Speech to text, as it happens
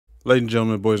Ladies and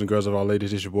gentlemen, boys and girls of all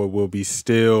ladies, it's your boy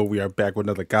WillBeStill. We are back with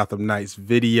another Gotham Knights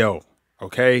video.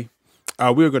 Okay, we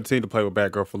are going to continue to play with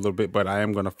Batgirl for a little bit, but I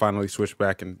am going to finally switch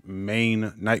back in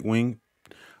main Nightwing.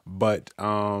 But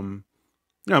yeah, I'm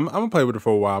gonna play with it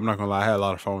for a while. I'm not gonna lie, I had a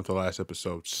lot of fun with the last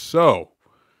episode. So,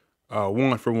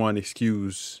 one for one,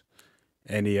 excuse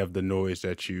any of the noise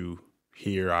that you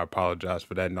hear. I apologize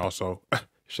for that, and also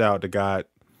shout out to God.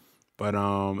 But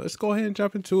let's go ahead and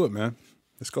jump into it, man.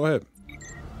 Let's go ahead.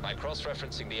 By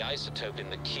cross-referencing the isotope in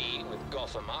the key with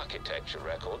Gotham architecture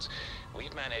records,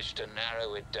 we've managed to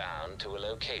narrow it down to a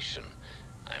location.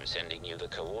 I'm sending you the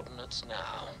coordinates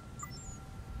now.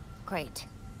 Great.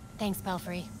 Thanks,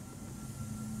 Belfry.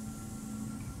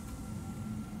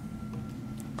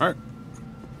 All right.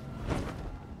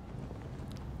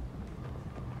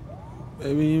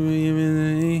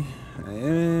 Baby,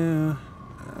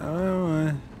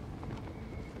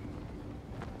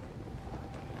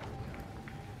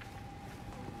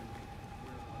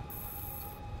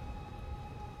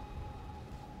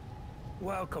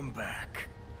 Welcome back.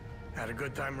 Had a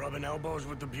good time rubbing elbows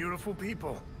with the beautiful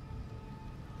people.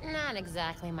 Not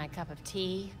exactly my cup of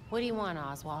tea. What do you want,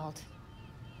 Oswald?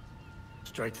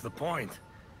 Straight to the point.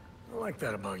 I like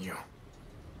that about you.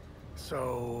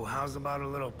 So, how's about a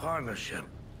little partnership?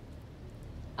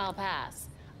 I'll pass.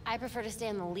 I prefer to stay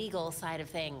on the legal side of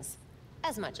things.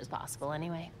 As much as possible,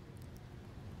 anyway.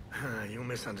 You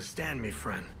misunderstand me,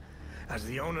 friend. As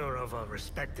the owner of a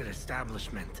respected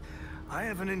establishment, I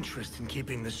have an interest in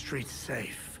keeping the streets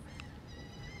safe.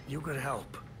 You could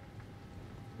help.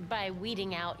 By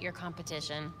weeding out your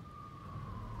competition.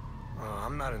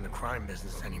 I'm not in the crime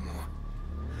business anymore.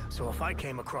 So if I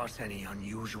came across any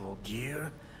unusual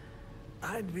gear,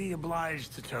 I'd be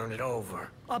obliged to turn it over.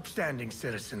 Upstanding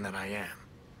citizen that I am.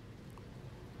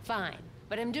 Fine,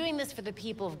 but I'm doing this for the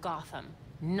people of Gotham,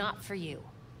 not for you.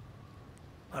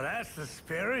 Well, that's the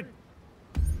spirit.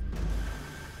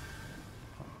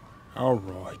 all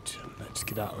right, let's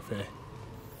get out of here.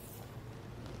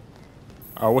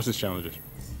 Oh, what's this challenges?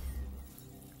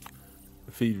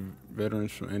 Defeat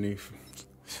veterans from any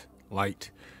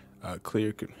light,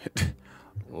 clear,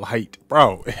 light.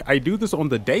 Bro, I do this on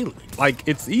the daily. Like,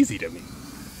 it's easy to me.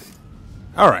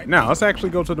 All right, now let's actually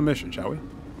go to the mission, shall we?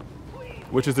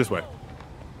 Which is this way.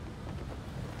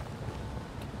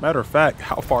 Matter of fact,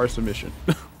 how far is the mission?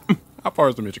 How far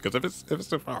is the mission? Because if it's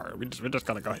too far, we're just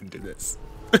gonna go ahead and do this.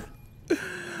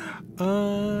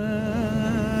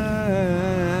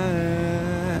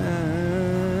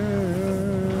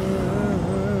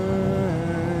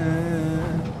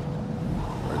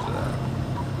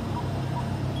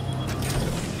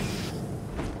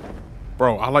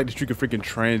 Bro, I like that you can freaking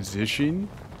transition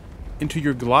into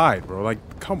your glide, bro.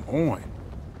 Like, come on.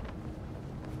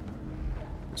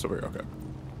 It's over here, okay.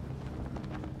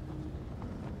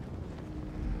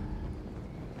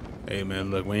 Hey,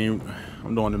 man, look,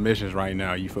 I'm doing the missions right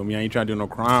now. You feel me? I ain't trying to do no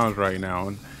crimes right now.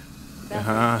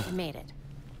 You made it.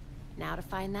 Now to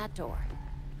find that door.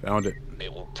 Found it.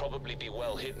 It will probably be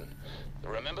well hidden.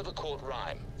 Remember the court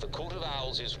rhyme. The Court of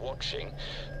Owls is watching.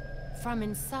 From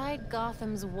inside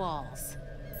Gotham's walls.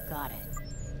 Got it.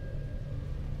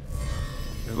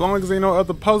 As long as ain't no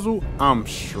other puzzle, I'm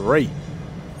straight.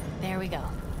 There we go.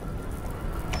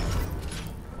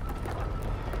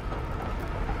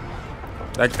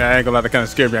 That angle that kind of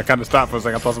scared me. I kind of stopped for a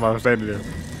second. I thought somebody was standing there.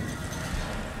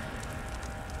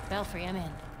 Belfry, I'm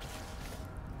in.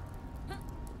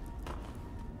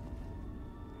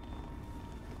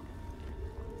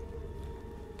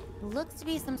 Looks to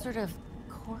be some sort of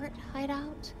court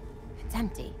hideout. It's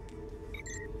empty.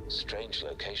 Strange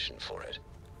location for it.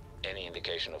 Any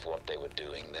indication of what they were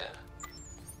doing there?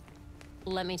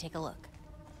 Let me take a look.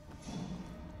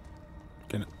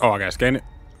 Oh, I gotta scan it.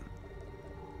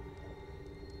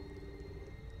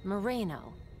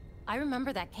 Moreno. I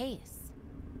remember that case.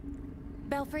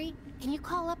 Belfry, can you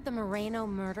call up the Moreno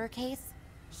murder case?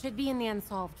 Should be in the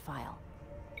unsolved file.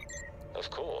 Of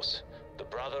course. The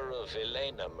brother of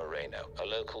Elena Moreno, a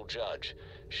local judge.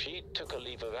 She took a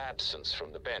leave of absence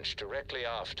from the bench directly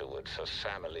afterward for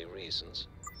family reasons.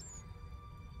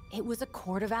 It was a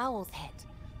Court of Owls hit.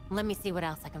 Let me see what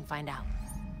else I can find out.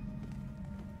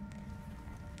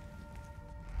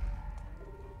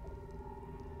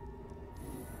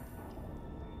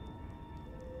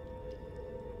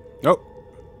 Nope.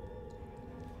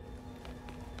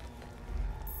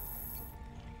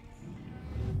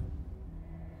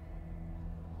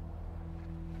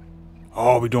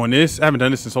 Oh, we doing this? I haven't done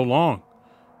this in so long.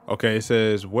 Okay, it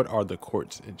says, what are the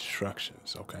court's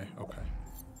instructions? Okay, okay.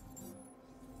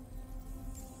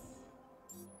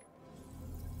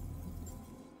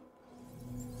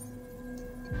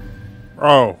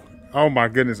 Bro, Oh my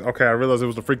goodness. Okay, I realized it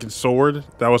was a freaking sword.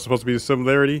 That was supposed to be the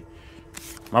similarity.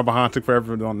 My behind took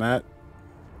forever on that.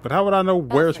 But how would I know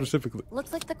where Belfry, specifically?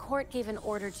 looks like the court gave an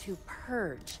order to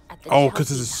purge at the Oh, because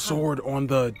Chelsea there's a tunnel. sword on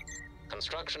the...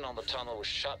 Construction on the tunnel was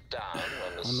shut down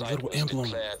when the On the site little was emblem.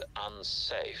 declared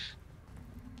unsafe.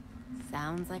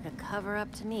 Sounds like a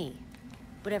cover-up to me.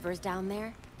 Whatever's down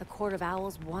there, the Court of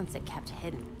Owls wants it kept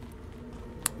hidden.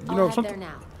 You know, I'll head there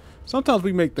now. sometimes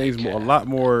we make things a lot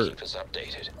more Keep us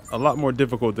updated.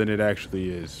 difficult than it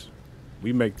actually is.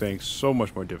 We make things so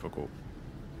much more difficult.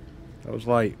 I was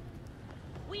like,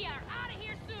 We are out of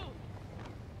here soon.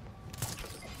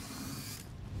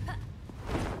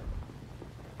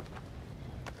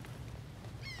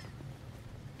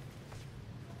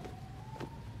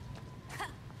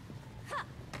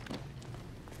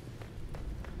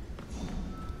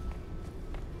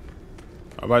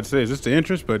 I'm about to say, is this the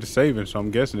entrance? But it's saving, so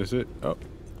I'm guessing it's it. Oh.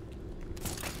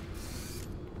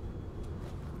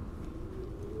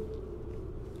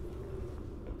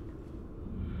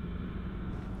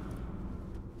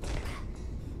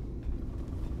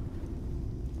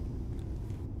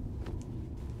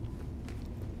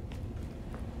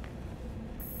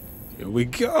 Here we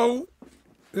go.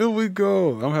 Here we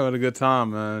go. I'm having a good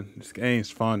time, man. This game's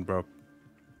fun, bro.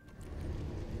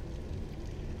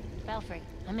 Belfry,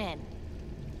 I'm in.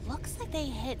 Looks like they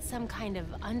hit some kind of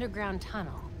underground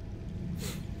tunnel.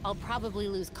 I'll probably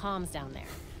lose comms down there.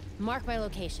 Mark my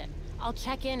location. I'll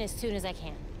check in as soon as I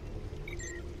can.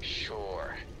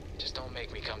 Sure. Just don't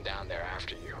make me come down there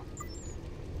after you.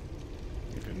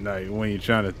 Good night. When you're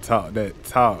trying to talk that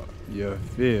talk, you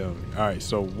feel me? All right,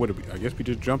 so what do we? I guess we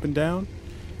just jumping down.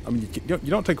 I mean, you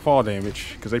don't take fall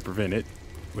damage because they prevent it,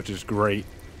 which is great.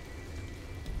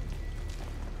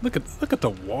 Look at the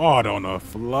water on the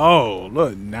floor.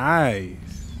 Look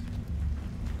nice.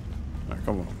 All right,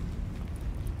 come on.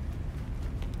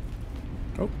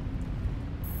 Oh.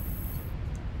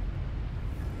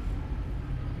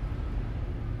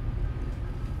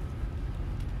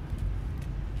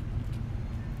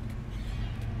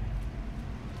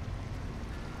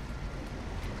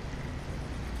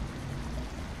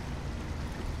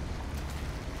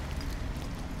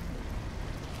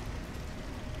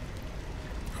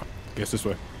 Guess this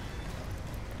way.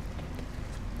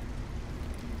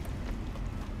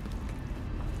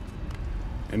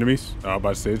 Enemies? I was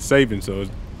about to say it's saving, so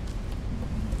it's...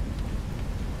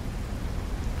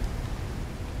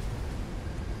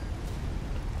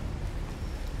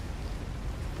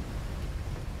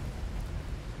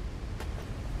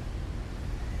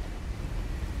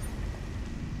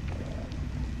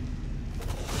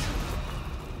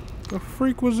 The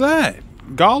freak was that?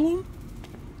 Gollum?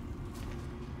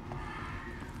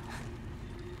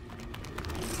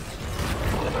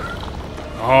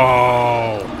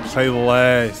 Oh, say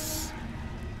less.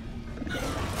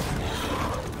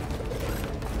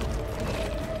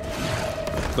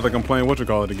 Feel like I'm playing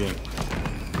whatchamacallit again.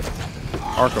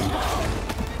 Arkham.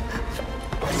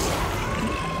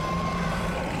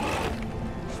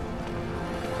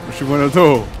 What you wanna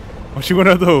do? What you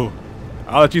wanna do?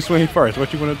 I'll let you swing first.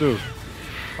 What you wanna do?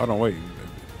 Hold on, wait.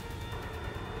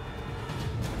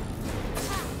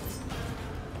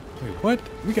 Wait, what?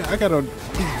 I got a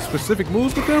specific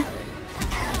moves with them?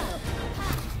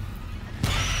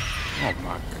 Oh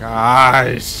my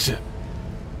gosh.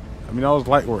 I mean, I was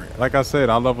light work. Like I said,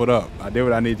 I leveled up. I did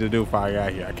what I needed to do before I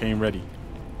got here. I came ready.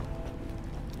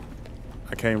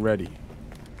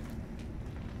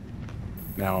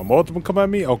 Now, a multiple come at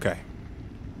me? Okay.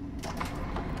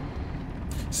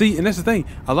 See, and that's the thing.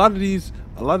 A lot of these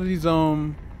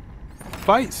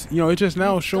fights, you know, it's just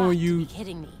now showing you. You've got to be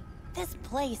kidding me. This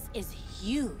place is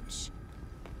huge.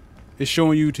 It's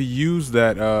showing you to use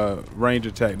that range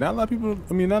attack. Not a lot of people.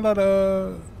 I mean, not a lot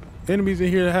of enemies in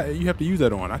here. You have to use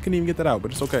that on. I couldn't even get that out,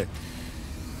 but it's okay.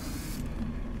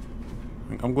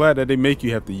 I'm glad that they make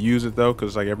you have to use it though,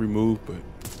 because like every move. But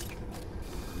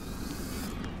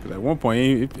cause at one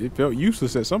point it felt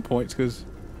useless at some points because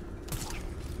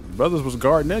brothers was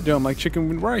guarding that jump like chicken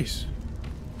with rice.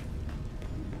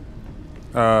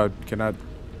 Can I?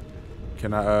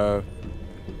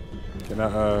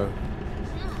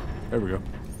 There we go.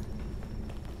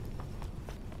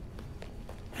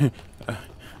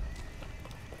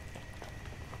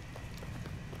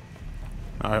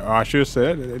 I should have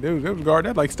said they was guard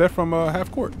that like Steph from half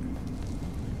court.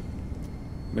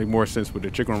 Make more sense with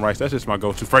the chicken and rice. That's just my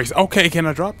go-to phrase. Okay, can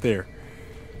I drop there?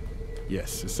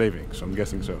 Yes, it's saving, so I'm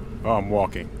guessing so. Oh, I'm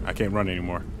walking. I can't run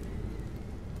anymore.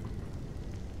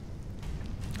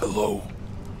 Hello.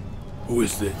 Who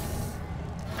is it?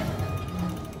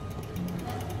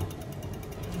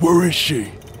 Where is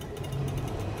she?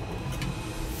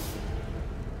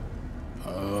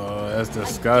 That's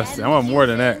disgusting. I want more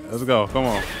than that. Let's go. Come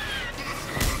on.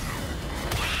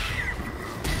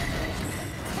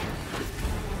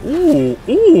 Ooh,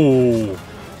 ooh.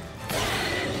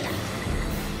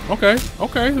 Okay,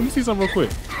 okay. Let me see something real quick.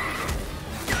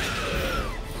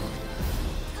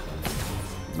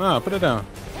 Nah, put it down.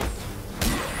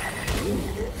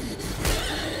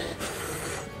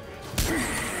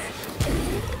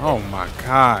 Oh my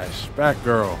gosh,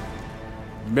 Batgirl.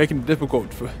 You're making it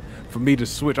difficult for me to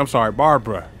switch. I'm sorry,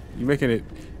 Barbara. You're making it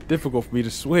difficult for me to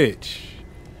switch.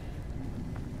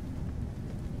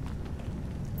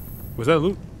 Was that a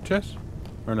loot chest?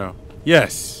 Or no?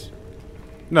 Yes.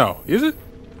 No. Is it?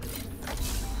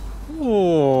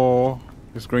 Oh.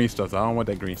 It's green stuff. I don't want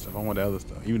that green stuff. I want the other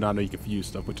stuff. Even though I know you can fuse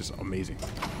stuff, which is amazing.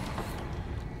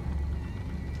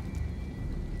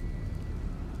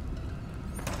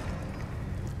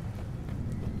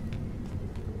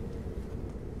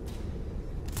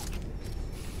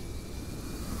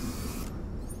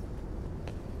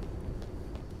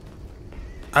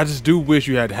 I just do wish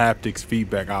you had haptics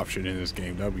feedback option in this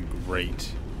game. That'd be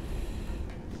great.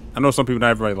 I know some people,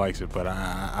 not everybody likes it, but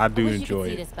I do enjoy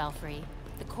it. You could see this, Belfry.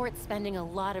 The court's spending a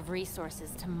lot of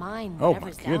resources to mine Oh my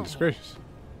whatever's down goodness here. gracious.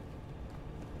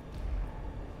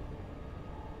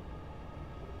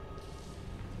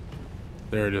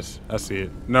 There it is. I see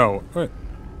it. No. What?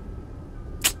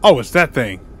 Oh, it's that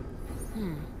thing.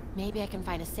 Maybe I can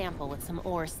find a sample with some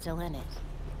ore still in it.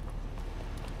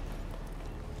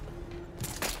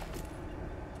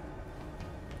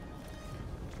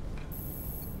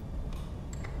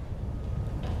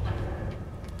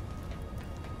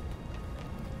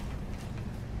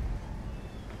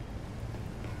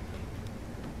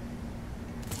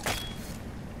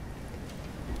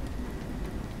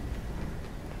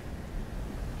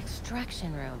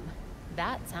 Extraction room.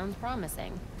 That sounds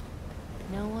promising.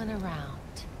 No one around.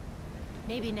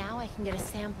 Maybe now I can get a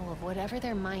sample of whatever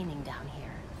they're mining down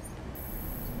here.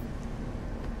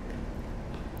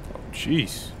 Oh,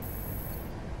 jeez.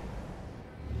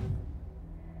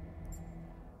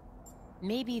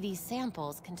 Maybe these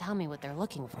samples can tell me what they're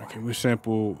looking for. Okay, which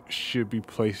sample should be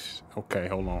placed? Okay,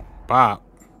 hold on. Bob.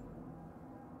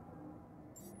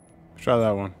 Try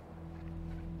that one.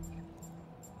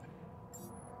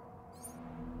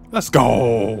 Let's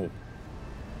go.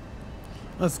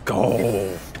 Let's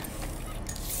go.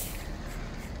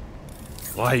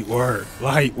 Light work.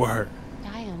 Light work.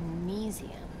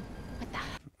 Dionysium. What the?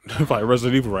 It's like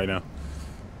Resident Evil right now.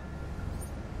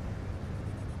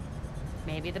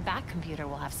 Maybe the back computer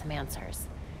will have some answers.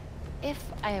 If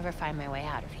I ever find my way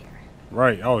out of here.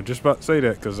 Right. Oh, just about to say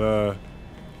that, because, okay.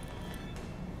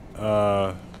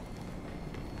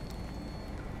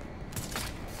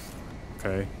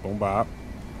 Boom, bop.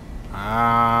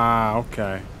 Ah,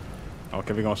 okay.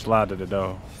 Okay, we're gonna slide to the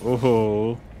door.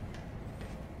 Ooh.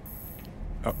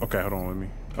 Oh, okay, hold on, let me.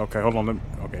 Okay, hold on, let me.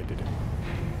 Okay, did it.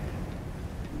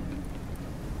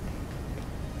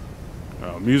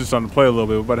 Music's starting to play a little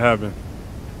bit. What happened?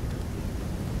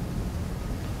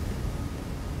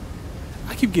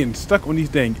 I keep getting stuck on these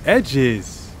dang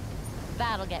edges.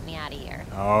 That'll get me out of here.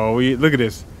 Oh, look at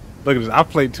this. Look at this. I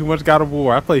played too much God of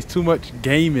War. I played too much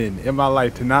gaming in my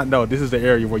life to not know this is the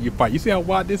area where you fight. You see how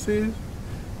wide this is?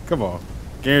 Come on.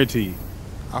 Guaranteed.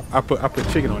 I put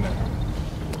chicken on that.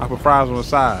 I put fries on the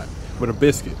side with a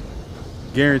biscuit.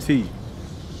 Guaranteed.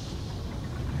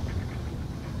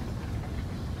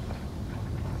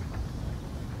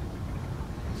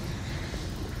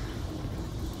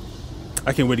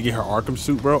 I can't wait to get her Arkham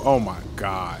suit, bro. Oh my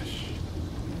gosh.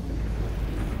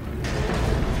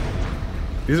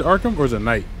 Is it Arkham or is it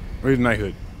Knight? Or is it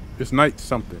Knighthood? It's Knight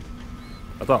something.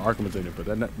 I thought Arkham was in it, but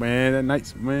that man, that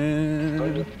Knight's man.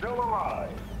 But you're still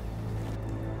alive.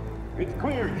 It's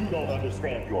clear you don't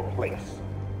understand your place.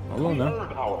 Hold on We now.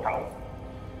 earned our power.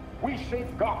 We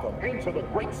shaped Gotham into the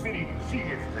great city she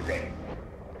is today.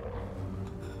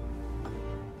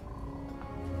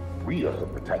 We are the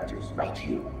protectors, not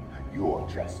you. You're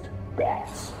just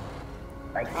bats.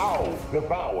 And owls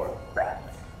devour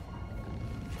bats.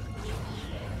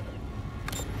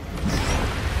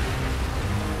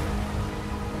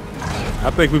 I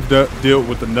think we've dealt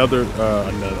with another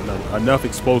enough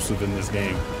explosive in this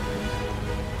game.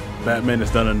 Batman has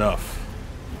done enough.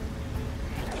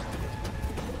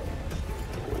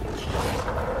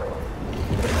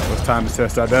 It's time to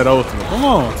test out that ultimate. Come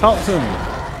on, talk to me.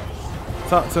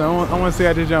 Talk to me. I want to see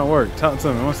how this jump work. Talk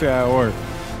to me. I want to see how it works.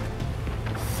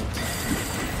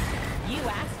 You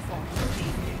asked for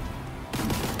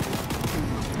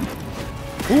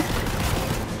it. Oop.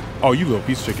 Oh, you little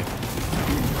piece of chicken.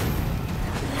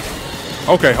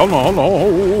 Okay, hold on.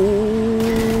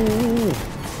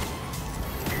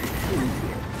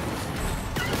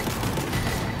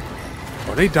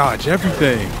 they dodge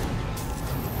everything.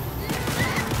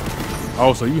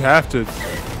 Oh, so you have to.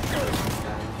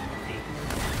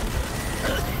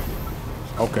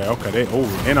 Okay, okay, they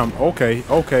and I'm okay,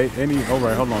 any all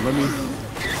right, hold on, let me.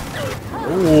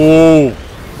 Oh,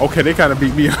 okay, they kind of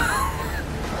beat me up.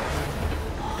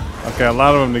 Okay, a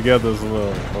lot of them together is a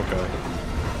little okay.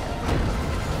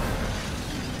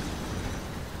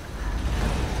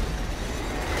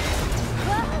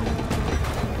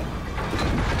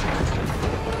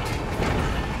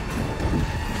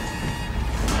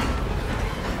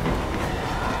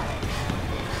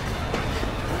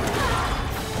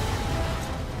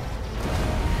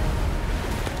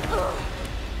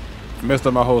 Messed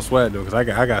up my whole swag though, cause I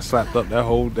got slapped up that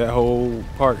whole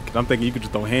part. Cause I'm thinking you could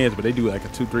just throw hands, but they do like a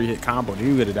 2-3 hit combo. Then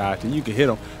you gotta dodge. Then you can hit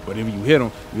them, but then when you hit them,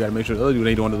 you gotta make sure the other dude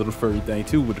ain't doing the little furry thing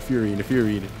too with the fury and the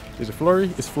fury. Is it flurry?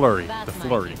 It's flurry. That's the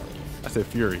flurry. I said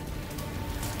fury.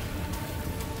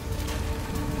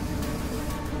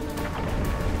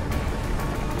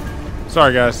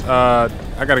 Sorry guys, I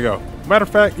gotta go. Matter of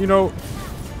fact, you know,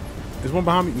 is one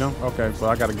behind me? No. Okay,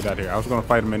 well I gotta get out of here. I was gonna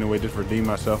fight him anyway just to redeem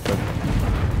myself, but.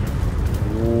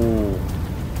 Ooh.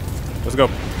 Let's go.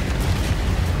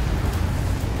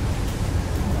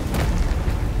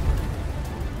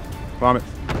 Vomit.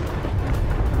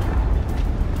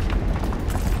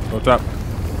 Go top.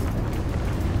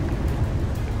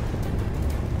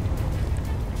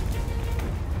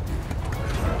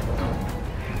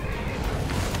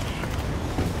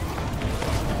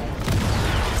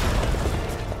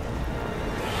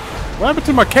 What happened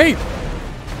to my cape?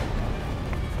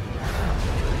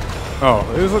 Oh,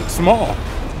 it looks small.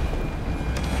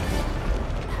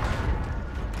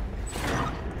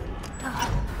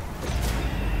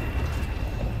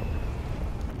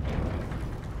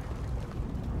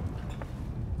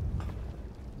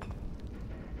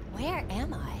 Where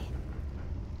am I?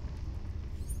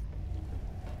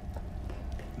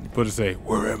 You put it say,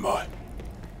 where am I?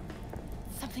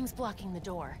 Something's blocking the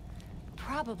door.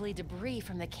 Probably debris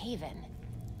from the cave-in.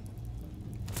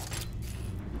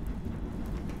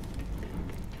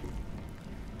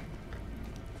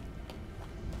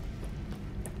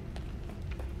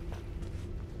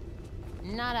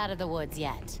 Not out of the woods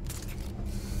yet.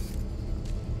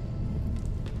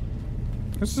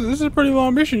 This is a pretty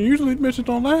long mission. Usually missions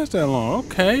don't last that long.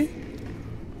 Okay.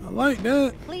 I like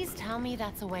that. Please tell me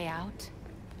that's a way out.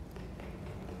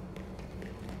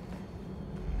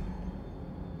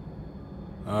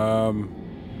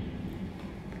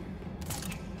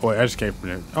 Boy, I just came from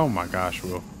there. Oh my gosh,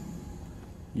 Will.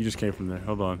 You just came from there.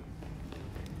 Hold on.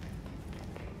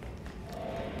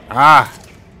 Ah!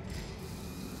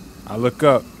 I look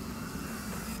up.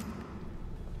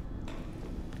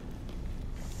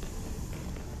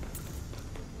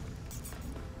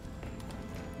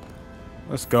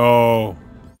 Let's go.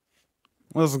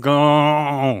 Let's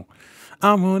go.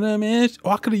 I'm on a mission. Oh,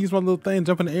 I could have used my little thing,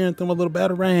 jump in the air and throw my little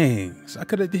batarangs. I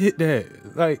could have hit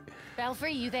that. Like.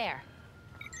 Belfry, you there?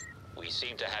 We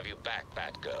seem to have you back,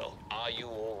 Batgirl. Are you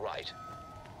all right?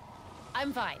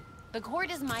 I'm fine. The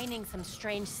court is mining some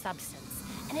strange substance,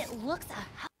 and it looks a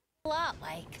hell of a lot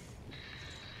like...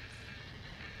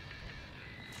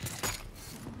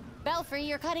 Belfry,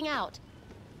 you're cutting out.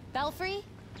 Belfry?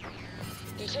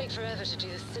 You take forever to do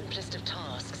the simplest of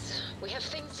tasks. We have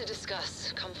things to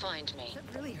discuss. Come find me.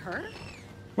 That really hurt?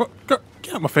 What?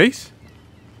 Get out my face.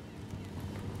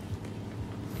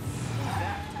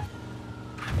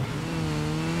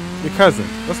 Your cousin.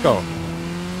 Let's go.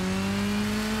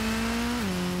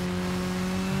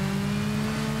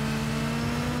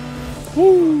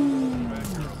 Woo.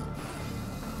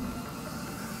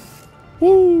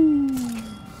 Woo.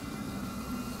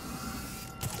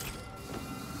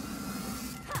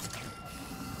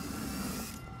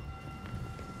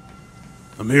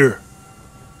 I'm here.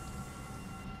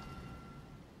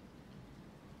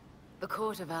 The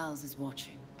Court of Owls is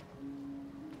watching.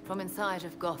 From inside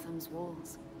of Gotham's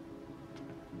walls.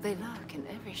 They lurk in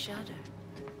every shadow.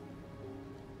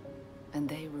 And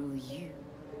they rule you.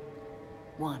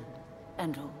 One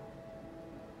and all.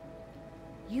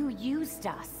 You used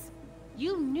us.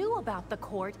 You knew about the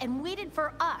court and waited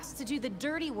for us to do the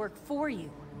dirty work for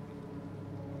you.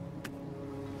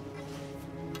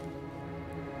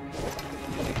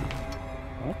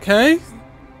 Okay.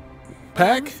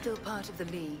 Pack. I'm still part of the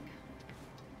League.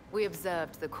 We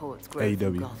observed the court's growth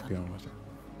in Gotham.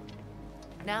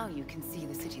 Now you can see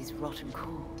the city's rotten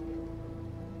core.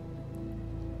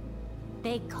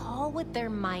 They call what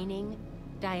they're mining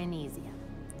Dionysia.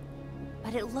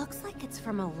 But it looks like it's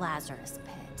from a Lazarus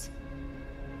pit.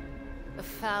 A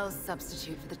foul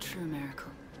substitute for the true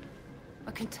miracle.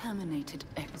 A contaminated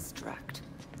extract.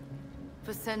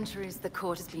 For centuries, the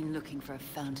court has been looking for a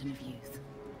fountain of youth.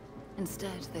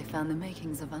 Instead, they found the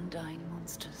makings of undying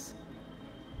monsters.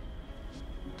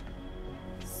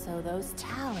 So those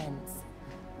talons...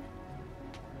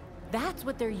 that's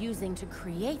what they're using to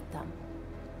create them.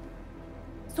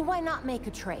 So why not make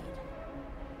a trade?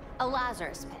 A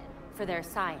Lazarus pit for their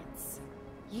science.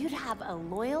 You'd have a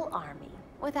loyal army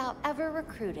without ever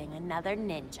recruiting another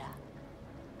ninja.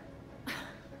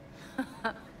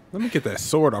 Let me get that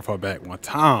sword off her back one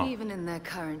time. Even in their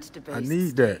current debate, I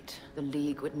need that. The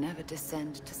League would never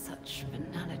descend to such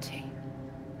banality.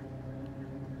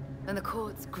 And the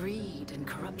court's greed and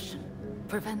corruption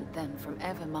prevent them from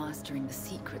ever mastering the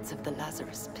secrets of the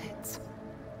Lazarus pits.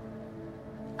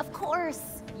 Of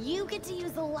course, you get to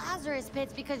use the Lazarus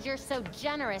pits because you're so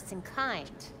generous and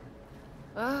kind.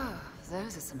 Oh,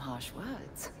 those are some harsh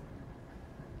words.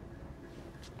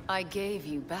 I gave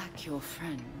you back your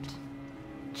friend,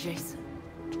 Jason.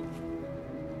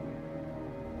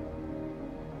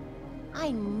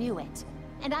 I knew it.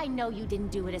 And I know you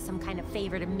didn't do it as some kind of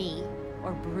favor to me,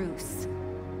 or Bruce.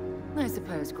 I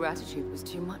suppose gratitude was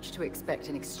too much to expect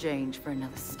in exchange for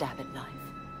another stab at life.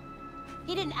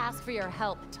 He didn't ask for your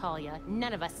help, Talia.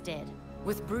 None of us did.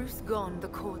 With Bruce gone, the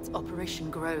court's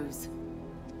operation grows.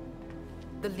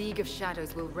 The League of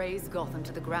Shadows will raise Gotham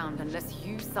to the ground unless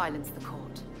you silence the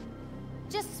court.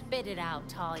 Just spit it out,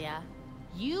 Talia.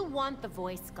 You want the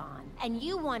voice gone, and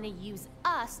you want to use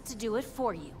us to do it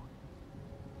for you.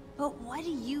 But what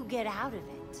do you get out of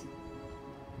it?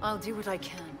 I'll do what I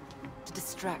can to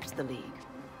distract the League.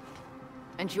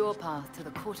 And your path to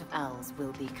the Court of Owls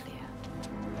will be clear.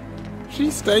 She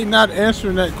stayed not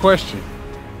answering that question.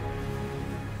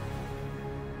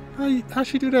 How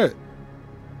she do that?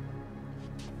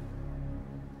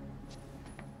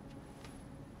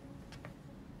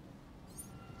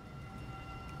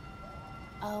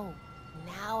 Oh,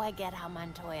 now I get how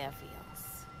Montoya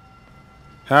feels.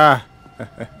 Ha! All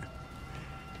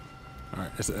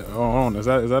right, hold on. Is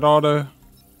that all the?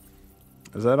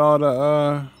 Is that all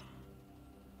the?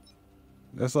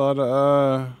 That's all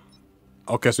the.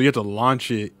 Okay, so you have to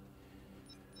launch it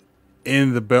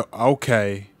in the belt.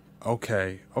 Okay.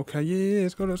 Yeah.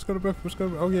 Let's go to breath. Let's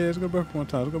go. Oh yeah, let's go to breath one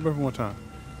time. Let's go to breath one time.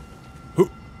 Who?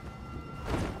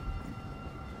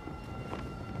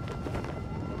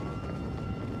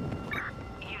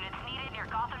 Units needed near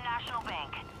Gotham National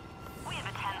Bank. We have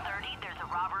a 10:30. There's a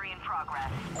robbery in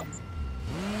progress.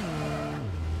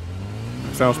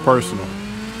 Sounds personal.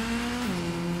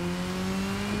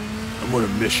 I'm on a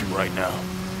mission right now.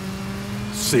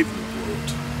 Saving the world.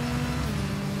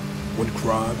 One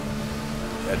crime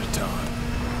at a time.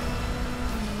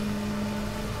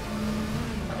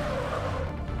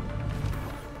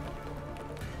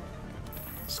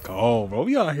 It's cold, bro.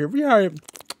 We out here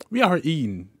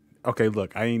eating. Okay,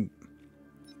 look, I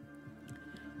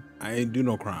ain't do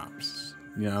no crimes.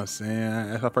 You know what I'm saying?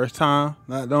 That's my first time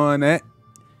not doing that.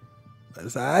 But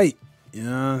it's alright. You know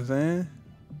what I'm saying?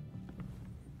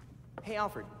 Hey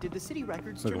Alfred, did the city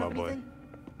records Look at turn my up boy. anything?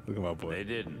 Look at my boy. They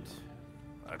didn't.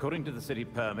 According to the city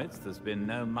permits, there's been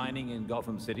no mining in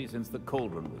Gotham City since the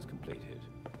cauldron was completed.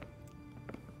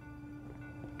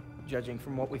 Judging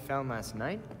from what we found last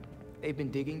night, they've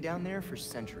been digging down there for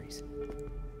centuries.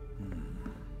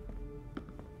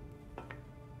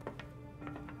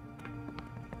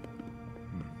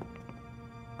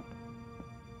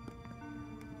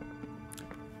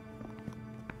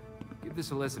 Give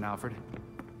this a listen, Alfred.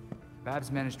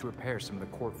 Babs managed to repair some of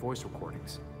the court voice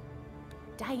recordings.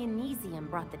 Dionysium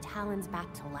brought the Talons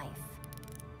back to life.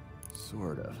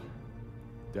 Sort of.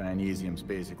 Dionysium's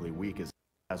basically weak as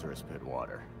Lazarus pit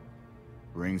water.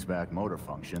 Brings back motor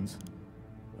functions,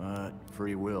 but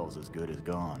free will's as good as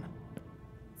gone.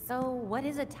 So what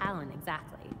is a Talon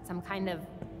exactly? Some kind of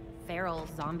feral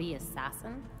zombie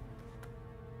assassin?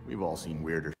 We've all seen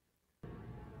weirder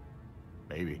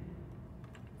maybe.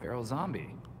 Feral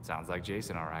zombie. Sounds like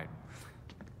Jason, all right.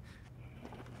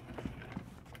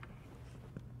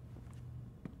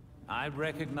 I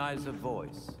recognize a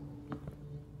voice.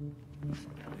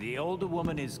 The older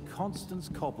woman is Constance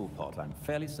Cobblepot, I'm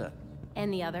fairly certain.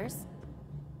 And the others?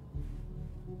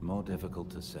 More difficult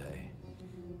to say.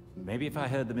 Maybe if I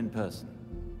heard them in person.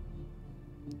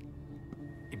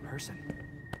 In person.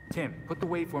 Tim, put the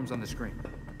waveforms on the screen.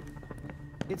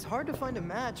 It's hard to find a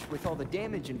match with all the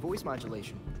damage and voice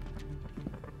modulation.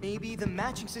 Maybe the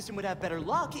matching system would have better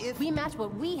luck if... We match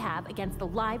what we have against the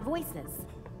live voices.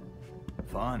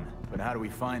 Fun, but how do we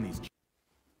find these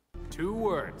 2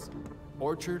 words.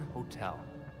 Orchard Hotel.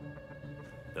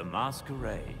 The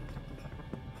Masquerade.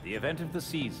 The event of the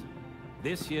season.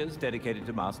 This year's dedicated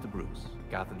to Master Bruce.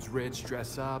 Gotham's rich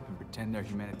dress up and pretend they're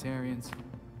humanitarians.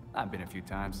 I've been a few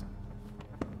times.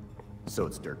 So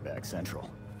it's Dirtbag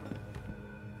Central.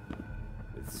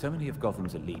 With so many of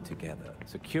Gotham's elite together,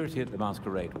 security at the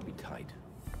masquerade will be tight.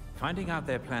 Finding out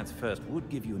their plans first would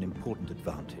give you an important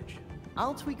advantage.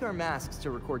 I'll tweak our masks to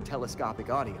record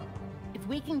telescopic audio. If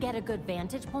we can get a good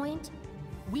vantage point,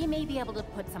 we may be able to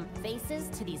put some faces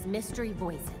to these mystery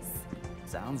voices.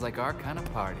 Sounds like our kind of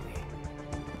party.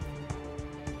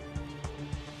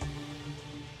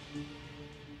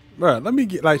 Bro, let me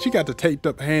get, like, she got the taped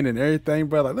up hand and everything,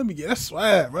 bro. Like, let me get that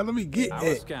swag, bro. Let me get Our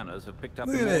it. scanners have picked up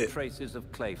more traces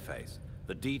of Clayface.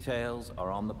 The details are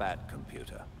on the Bat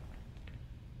computer.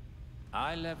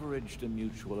 I leveraged a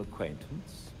mutual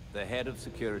acquaintance. The head of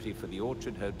security for the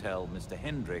Orchard Hotel, Mr.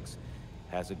 Hendricks,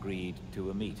 has agreed to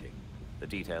a meeting. The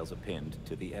details are pinned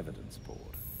to the evidence board.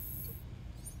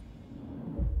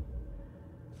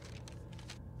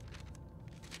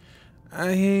 I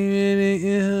ain't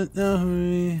really know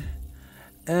me.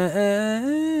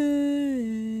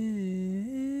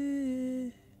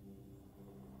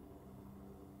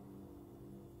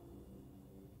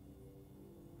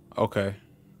 Okay.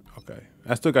 Okay.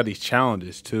 I still got these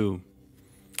challenges too.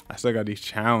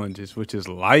 Which is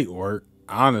light work,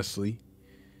 honestly.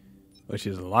 Which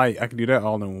is light. I can do that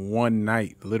all in one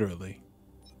night, literally.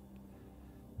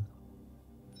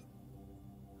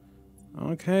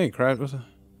 Okay, crap.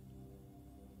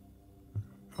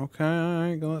 Okay, all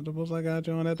right. Go at the post I got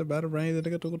you on at the battle range.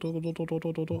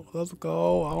 Let's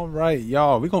go. All right,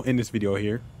 y'all. We're going to end this video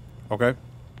here. Okay?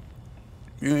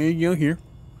 You're here.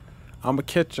 I'm going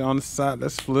to catch you on the side.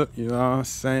 Let's flip. You know what I'm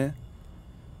saying?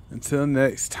 Until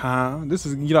next time. This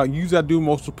is, you know, usually I do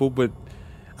multiple, but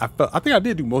I think I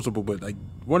did do multiple, but like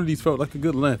one of these felt like a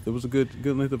good length. It was a good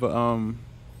length of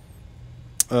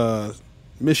a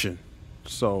mission.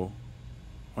 So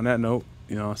on that note,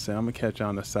 you know what I'm saying, I'm gonna catch you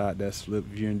on the side that's flip.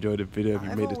 If you enjoyed the video, if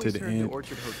you made it to the end,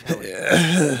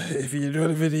 if you enjoyed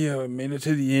the video and made it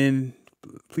to the end,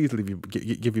 please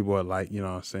give your boy a like. You know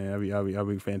what I'm saying, that'd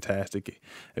be fantastic.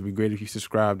 It'd be great if you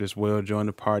subscribed as well. Join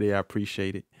the party. I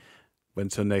appreciate it. But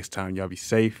until next time, y'all be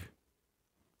safe.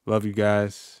 Love you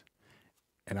guys.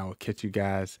 And I will catch you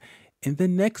guys in the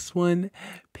next one.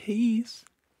 Peace.